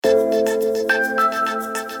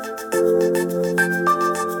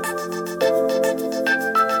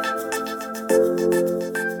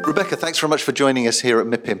thanks very much for joining us here at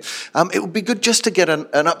MIPIM. It would be good just to get an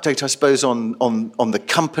update, I suppose, on the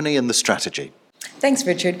company and the strategy. Thanks,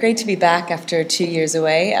 Richard. Great to be back after 2 years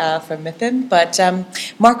away from MIPIM. But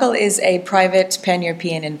Markel is a private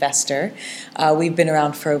pan-European investor. We've been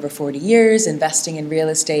around for over 40 years, investing in real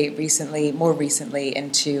estate more recently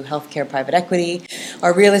into healthcare private equity.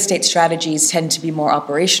 Our real estate strategies tend to be more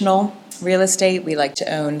operational real estate. We like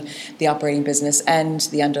to own the operating business and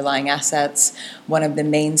the underlying assets. One of the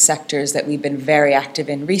main sectors that we've been very active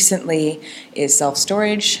in recently is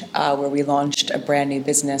self-storage, where we launched a brand new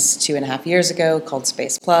business 2.5 years ago called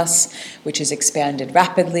Space Plus, which has expanded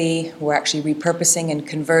rapidly. We're actually repurposing and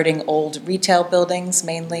converting old retail buildings,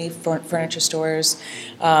 mainly furniture stores.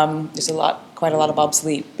 There's quite a lot of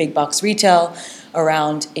obsolete big box retail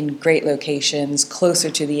around in great locations, closer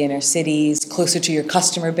to the inner cities, closer to your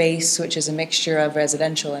customer base, which is a mixture of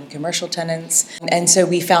residential and commercial tenants. And so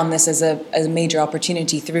we found this as a major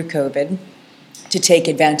opportunity through COVID to take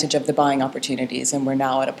advantage of the buying opportunities. And we're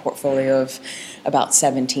now at a portfolio of about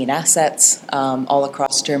 17 assets all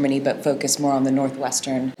across Germany, but focus more on the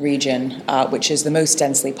northwestern region, which is the most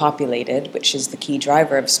densely populated, which is the key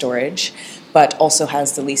driver of storage, but also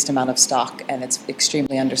has the least amount of stock, and it's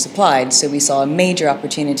extremely undersupplied. So we saw a major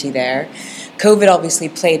opportunity there. COVID obviously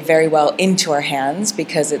played very well into our hands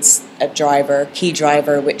because it's a key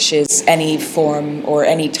driver, which is any form or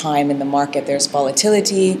any time in the market there's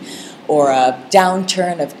volatility or a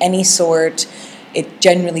downturn of any sort, it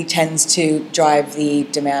generally tends to drive the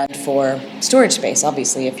demand for storage space.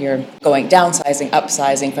 Obviously, if you're going downsizing,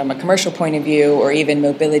 upsizing from a commercial point of view, or even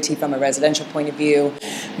mobility from a residential point of view,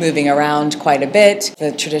 moving around quite a bit.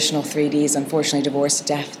 The traditional 3Ds, unfortunately, divorce to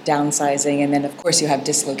death, downsizing, and then of course you have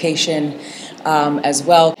dislocation as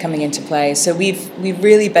well coming into play. So we've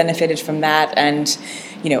really benefited from that, and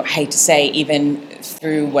I hate to say, even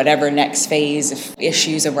through whatever next phase of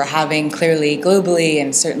issues that we're having clearly globally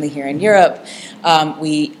and certainly here in Europe,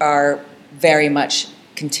 we are very much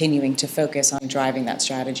continuing to focus on driving that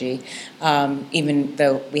strategy. Even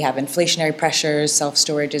though we have inflationary pressures,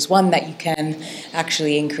 self-storage is one that you can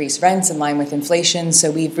actually increase rents in line with inflation.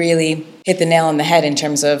 So we've really hit the nail on the head in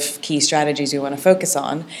terms of key strategies we want to focus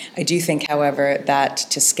on. I do think, however, that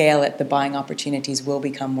to scale it, the buying opportunities will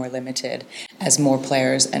become more limited as more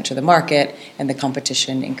players enter the market and the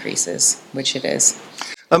competition increases, which it is.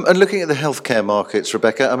 And looking at the healthcare markets,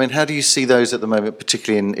 Rebecca, how do you see those at the moment,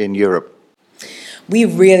 particularly in Europe? We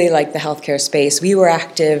really like the healthcare space. We were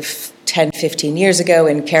active 10, 15 years ago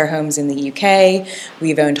in care homes in the UK.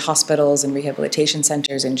 We've owned hospitals and rehabilitation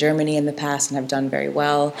centers in Germany in the past and have done very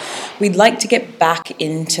well. We'd like to get back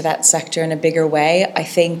into that sector in a bigger way. I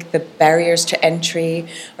think the barriers to entry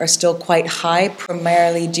are still quite high,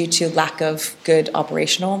 primarily due to lack of good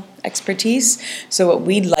operational expertise. So what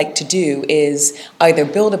we'd like to do is either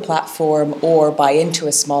build a platform or buy into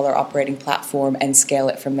a smaller operating platform and scale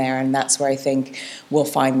it from there. And that's where I think we'll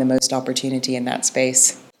find the most opportunity in that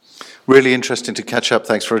space. Really interesting to catch up.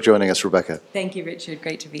 Thanks for joining us, Rebecca. Thank you, Richard.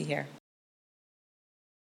 Great to be here.